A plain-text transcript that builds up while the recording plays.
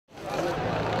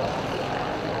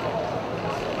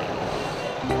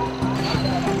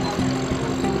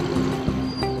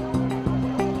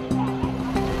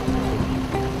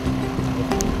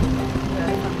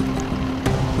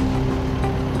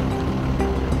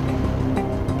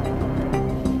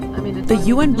The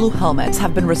UN Blue Helmets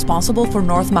have been responsible for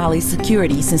North Mali's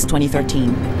security since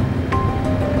 2013.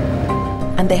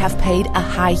 And they have paid a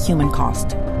high human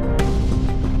cost.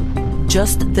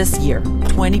 Just this year,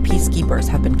 20 peacekeepers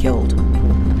have been killed.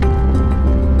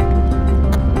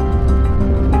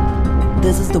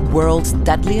 This is the world's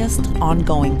deadliest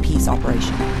ongoing peace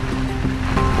operation.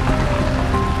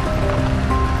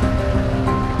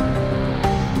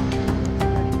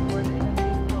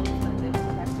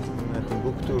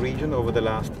 Over the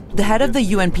last... The head of the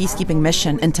UN peacekeeping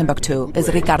mission in Timbuktu is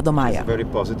Ricardo Maya. Very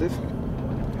positive.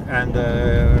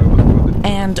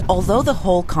 And although the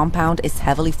whole compound is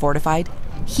heavily fortified,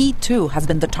 he too has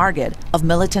been the target of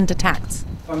militant attacks.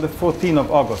 On the 14th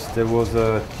of August, there was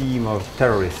a team of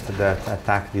terrorists that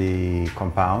attacked the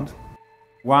compound.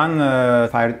 One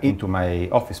fired into my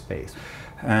office space.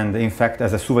 And in fact,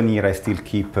 as a souvenir, I still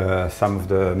keep some of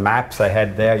the maps I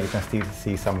had there. You can still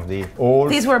see some of the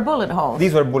holes. These were bullet holes?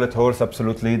 These were bullet holes,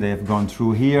 absolutely. They have gone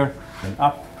through here and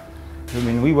up. I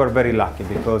mean, we were very lucky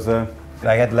because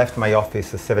I had left my office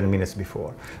 7 minutes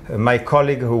before. My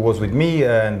colleague who was with me,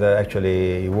 and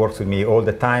actually he works with me all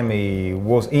the time, he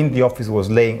was in the office, was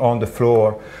laying on the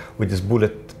floor with this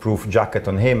bulletproof jacket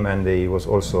on him, and he was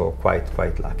also quite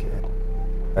lucky.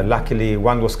 Luckily,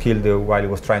 one was killed while he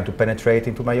was trying to penetrate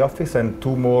into my office, and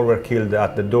 2 more were killed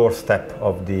at the doorstep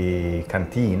of the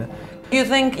canteen. You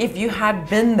think if you had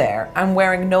been there and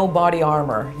wearing no body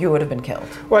armor, you would have been killed?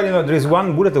 Well, you know, there is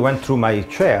one bullet that went through my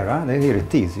chair. Huh? Here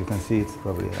it is. You can see it's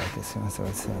probably like this. You know, so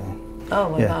it's, oh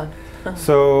my God.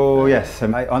 So yes,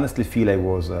 I honestly feel I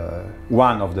was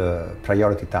one of the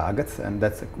priority targets, and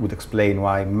that would explain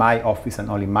why my office and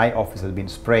only my office has been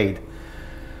sprayed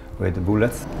with the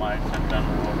bullets.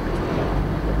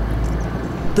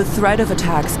 The threat of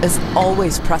attacks is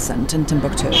always present in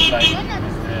Timbuktu.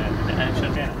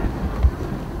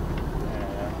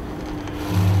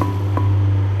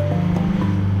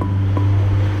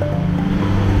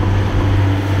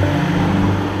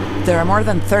 There are more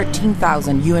than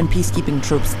 13,000 UN peacekeeping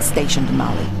troops stationed in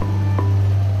Mali.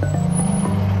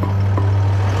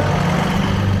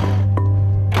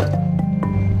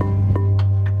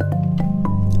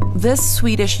 This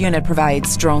Swedish unit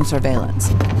provides drone surveillance,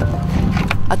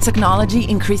 a technology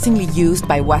increasingly used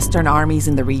by Western armies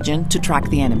in the region to track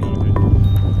the enemy.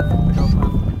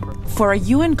 For a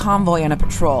UN convoy on a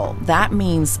patrol, that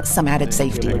means some added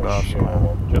safety.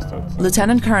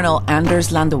 Lieutenant Colonel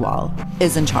Anders Landewall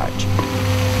is in charge.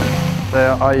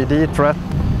 The IED threat,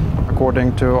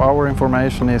 according to our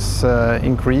information, is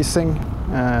increasing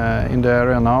in the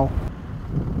area now.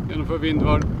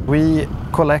 We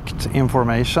collect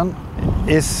information.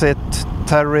 Is it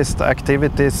terrorist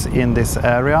activities in this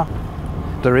area?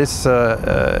 There is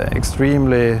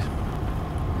extremely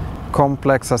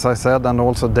complex, as I said, and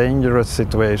also dangerous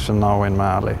situation now in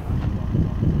Mali.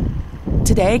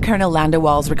 Today, Colonel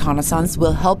Landewall's reconnaissance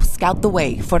will help scout the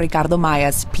way for Ricardo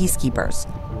Maya's peacekeepers.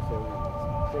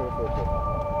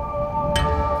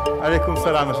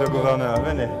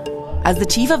 As the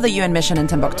chief of the UN mission in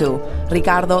Timbuktu,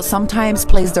 Ricardo sometimes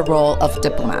plays the role of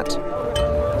diplomat.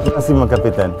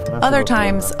 Other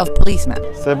times of policeman.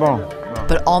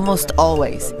 But almost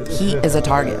always, he is a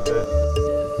target.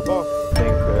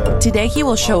 Today he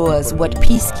will show us what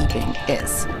peacekeeping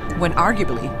is, when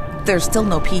arguably there's still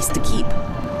no peace to keep.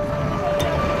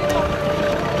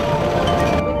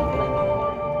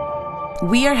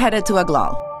 We are headed to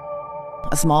Aglal,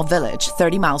 a small village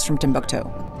 30 miles from Timbuktu.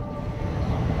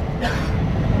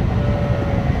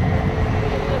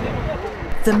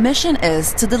 The mission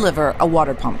is to deliver a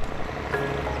water pump.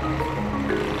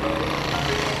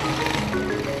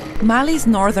 Mali's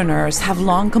northerners have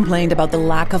long complained about the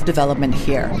lack of development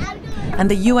here, and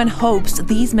the UN hopes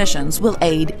these missions will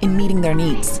aid in meeting their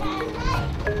needs.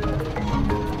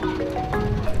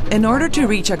 In order to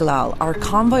reach Aglal, our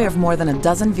convoy of more than a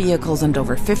dozen vehicles and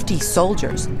over 50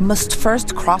 soldiers must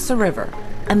first cross a river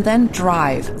and then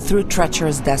drive through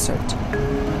treacherous desert.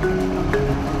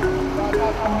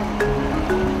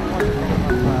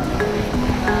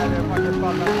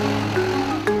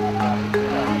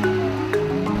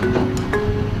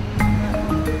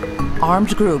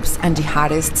 Armed groups and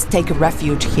jihadists take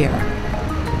refuge here.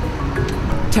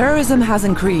 Terrorism has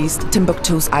increased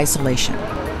Timbuktu's isolation.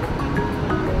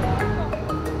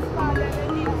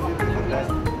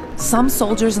 Some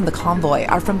soldiers in the convoy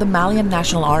are from the Malian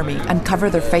National Army and cover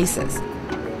their faces.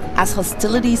 as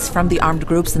hostilities from the armed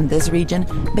groups in this region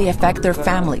may affect their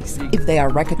families if they are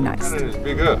recognized.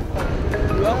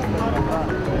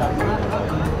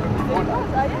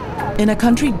 In a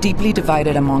country deeply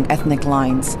divided among ethnic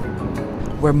lines,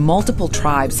 where multiple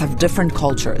tribes have different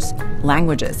cultures,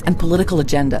 languages, and political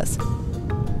agendas,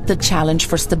 the challenge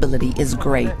for stability is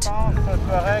great.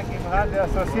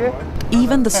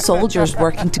 Even the soldiers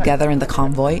working together in the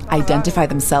convoy identify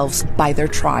themselves by their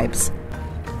tribes.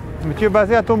 Mais tu es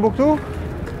basé à Tombouctou?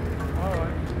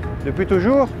 Depuis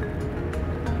toujours?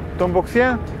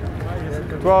 Tombouctien?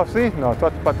 Toi aussi? Non,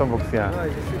 toi tu n'es pas tombouctien. Non, je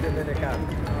suis de Ménécal.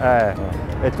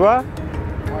 Et toi?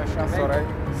 Moi, je suis en Soreil.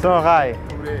 Sonrail.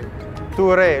 Touré.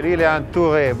 Touré, lui il est un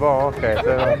Touré. Bon, ok.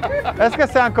 Est-ce que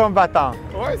c'est un combattant?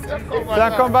 Oui, c'est un combattant. C'est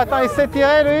un combattant, il sait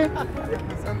tirer lui?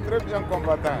 C'est un très bien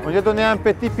combattant. On lui a donné un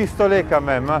petit pistolet quand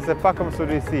même, hein? C'est pas comme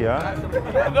celui-ci. Hein?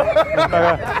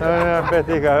 Un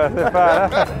petit, c'est pas. Hein?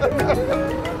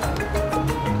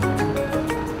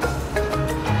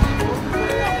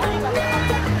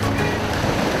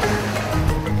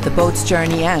 The boat's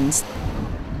journey ends,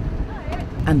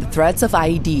 and the threats of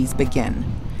IEDs begin.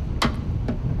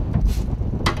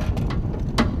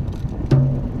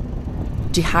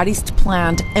 Jihadists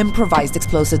planned improvised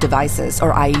explosive devices,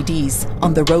 or IEDs,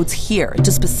 on the roads here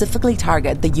to specifically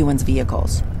target the UN's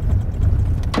vehicles.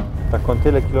 T'as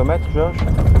compté les kilomètres, Georges?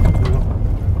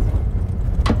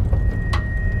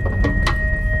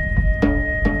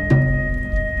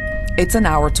 It's an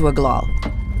hour to Aglal.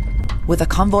 With a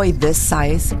convoy this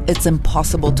size, it's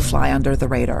impossible to fly under the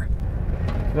radar.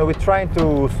 You know, we're trying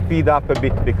to speed up a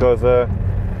bit because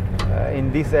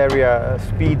in this area,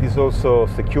 speed is also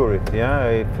security. Yeah?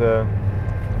 If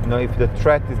the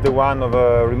threat is the one of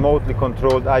a remotely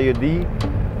controlled IED,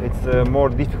 it's more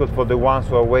difficult for the ones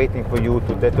who are waiting for you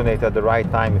to detonate at the right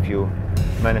time if you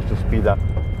manage to speed up.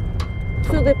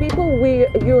 So the people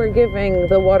you are giving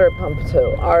the water pump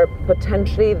to are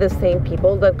potentially the same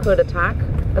people that could attack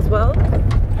as well?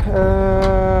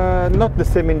 Not the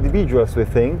same individuals, we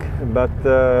think, but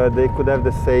they could have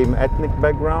the same ethnic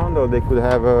background, or they could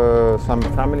have some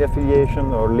family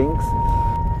affiliation or links.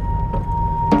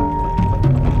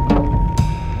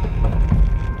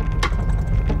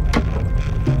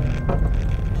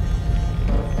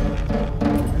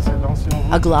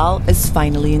 Aglal is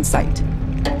finally in sight.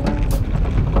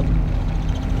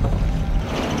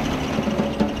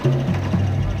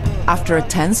 After a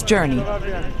tense journey,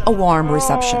 a warm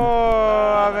reception.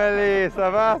 Oh, Amélie,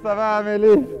 ça va,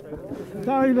 Amélie?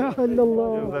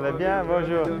 Vous allez bien?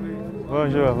 Bonjour.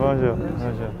 Bonjour, bonjour,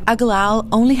 bonjour. Aglal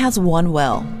only has one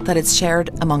well that is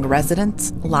shared among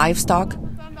residents, livestock,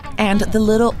 and the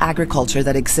little agriculture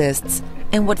that exists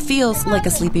in what feels like a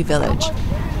sleepy village.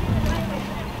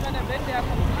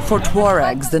 For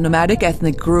Tuaregs, the nomadic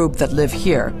ethnic group that live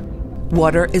here,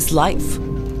 water is life.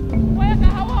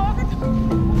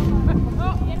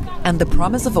 And the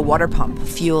promise of a water pump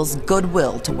fuels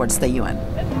goodwill towards the UN.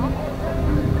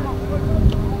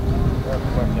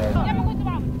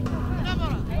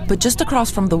 But just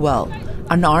across from the well,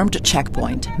 an armed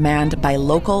checkpoint manned by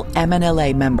local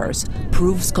MNLA members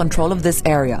proves control of this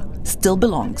area still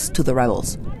belongs to the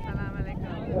rebels.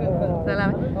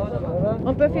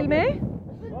 On peut filmer?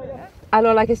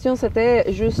 Alors la question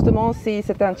c'était justement si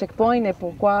c'était un checkpoint et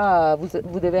pourquoi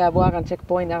vous devez avoir un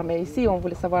checkpoint armé ici. On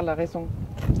voulait savoir la raison.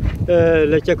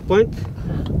 Le checkpoint,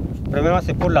 premièrement,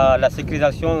 c'est pour la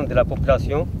sécurisation de la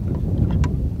population,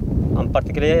 en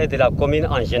particulier de la commune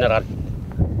en général.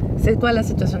 C'est quoi la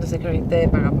situation de sécurité?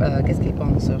 Qu'est-ce qu'ils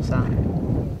pensent sur ça?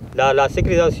 La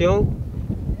sécurisation,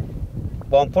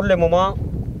 bon, pour le moment,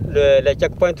 les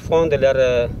checkpoints font de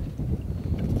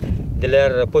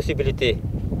leurs possibilités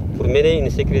pour mener une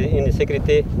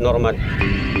sécurité normale.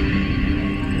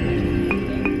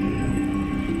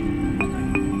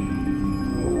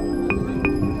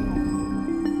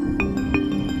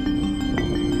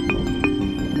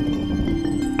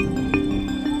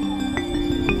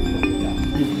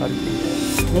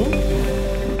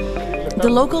 The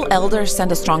local elders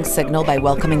send a strong signal by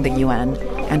welcoming the UN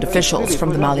and officials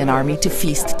from the Malian army to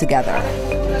feast together.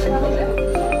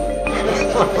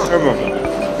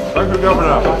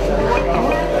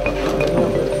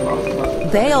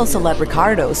 They also let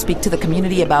Ricardo speak to the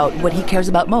community about what he cares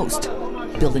about most,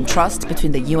 building trust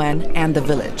between the UN and the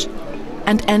village,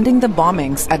 and ending the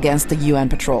bombings against the UN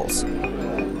patrols.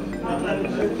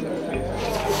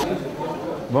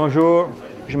 Bonjour,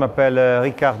 je m'appelle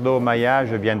Ricardo Maia,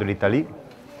 je viens de l'Italie.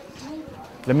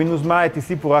 Le MINUSMA est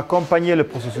ici pour accompagner le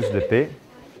processus de paix,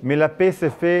 mais la paix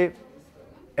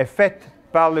est faite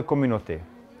par les communautés.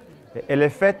 Elle est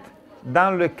faite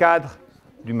dans le cadre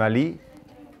du Mali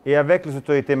et avec les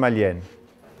autorités maliennes.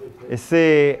 Et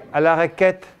c'est à la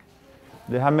requête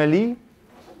de Hameli,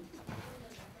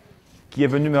 qui est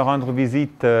venu me rendre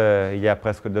visite il y a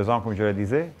presque 2 ans, comme je le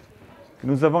disais, que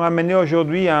nous avons amené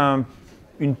aujourd'hui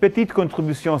une petite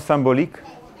contribution symbolique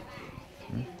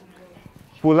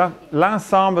pour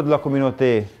l'ensemble de la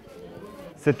communauté.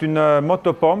 C'est une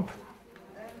motopompe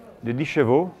de 10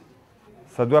 chevaux.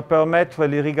 Ça doit permettre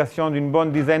l'irrigation d'une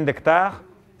bonne dizaine d'hectares.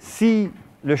 Si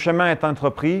le chemin est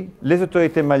entrepris, les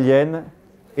autorités maliennes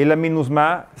et la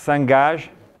MINUSMA s'engagent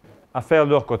à faire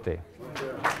de leur côté.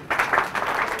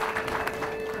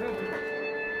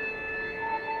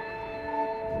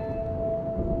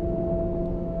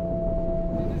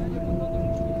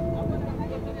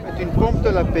 Une pompe de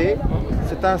la paix,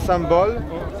 c'est un symbole.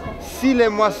 Si les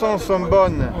moissons sont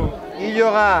bonnes, il y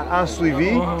aura un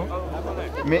suivi,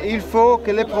 mais il faut que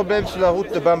les problèmes sur la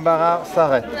route de Bambara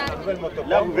s'arrêtent.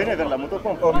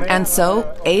 And so,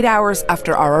 8 hours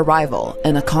after our arrival,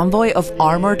 in a convoy of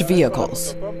armored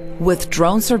vehicles, with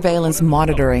drone surveillance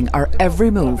monitoring our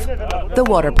every move, the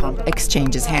water pump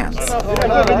exchanges hands.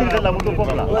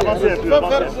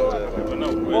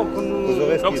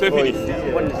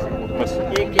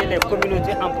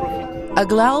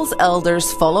 Aglal's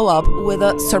elders follow up with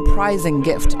a surprising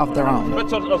gift of their own.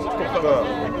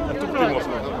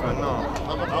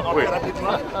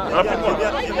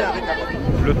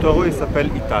 Le taureau, il s'appelle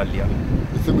Italia.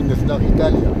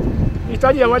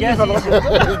 Italia, what is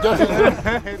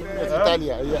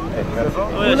Italia.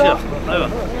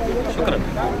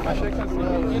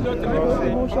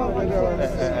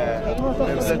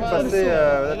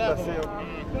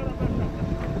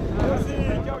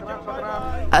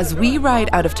 As we ride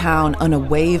out of town on a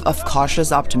wave of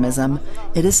cautious optimism,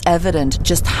 it is evident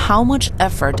just how much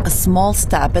effort a small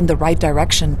step in the right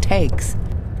direction takes.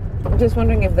 I'm just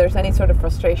wondering if there's any sort of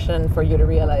frustration for you to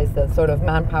realize the sort of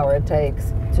manpower it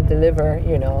takes to deliver,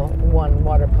 one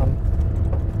water pump.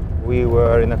 We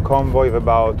were in a convoy of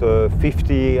about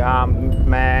 50 armed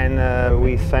men.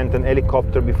 We sent an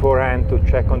helicopter beforehand to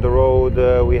check on the road.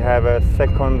 We have a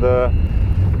second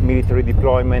military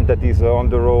deployment that is on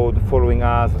the road following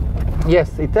us.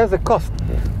 Yes, it has a cost,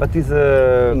 but it's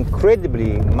an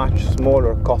incredibly much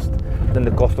smaller cost than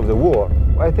the cost of the war.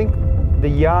 I think the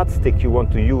yardstick you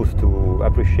want to use to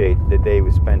appreciate the day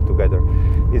we spent together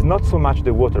is not so much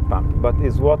the water pump, but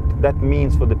is what that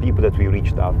means for the people that we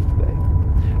reached out today.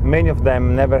 Many of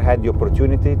them never had the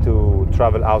opportunity to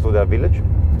travel out of their village.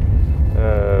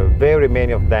 Very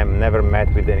many of them never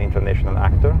met with an international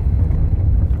actor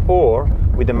or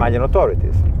with the Malian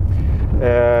authorities.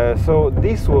 So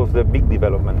this was the big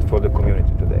development for the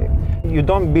community today. You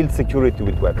don't build security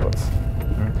with weapons.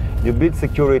 You build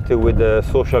security with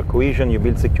social cohesion, you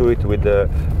build security with the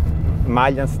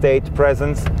Malian state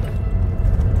presence.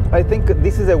 I think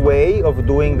this is a way of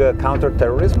doing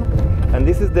counter-terrorism, and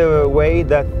this is the way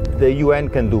that the UN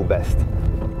can do best.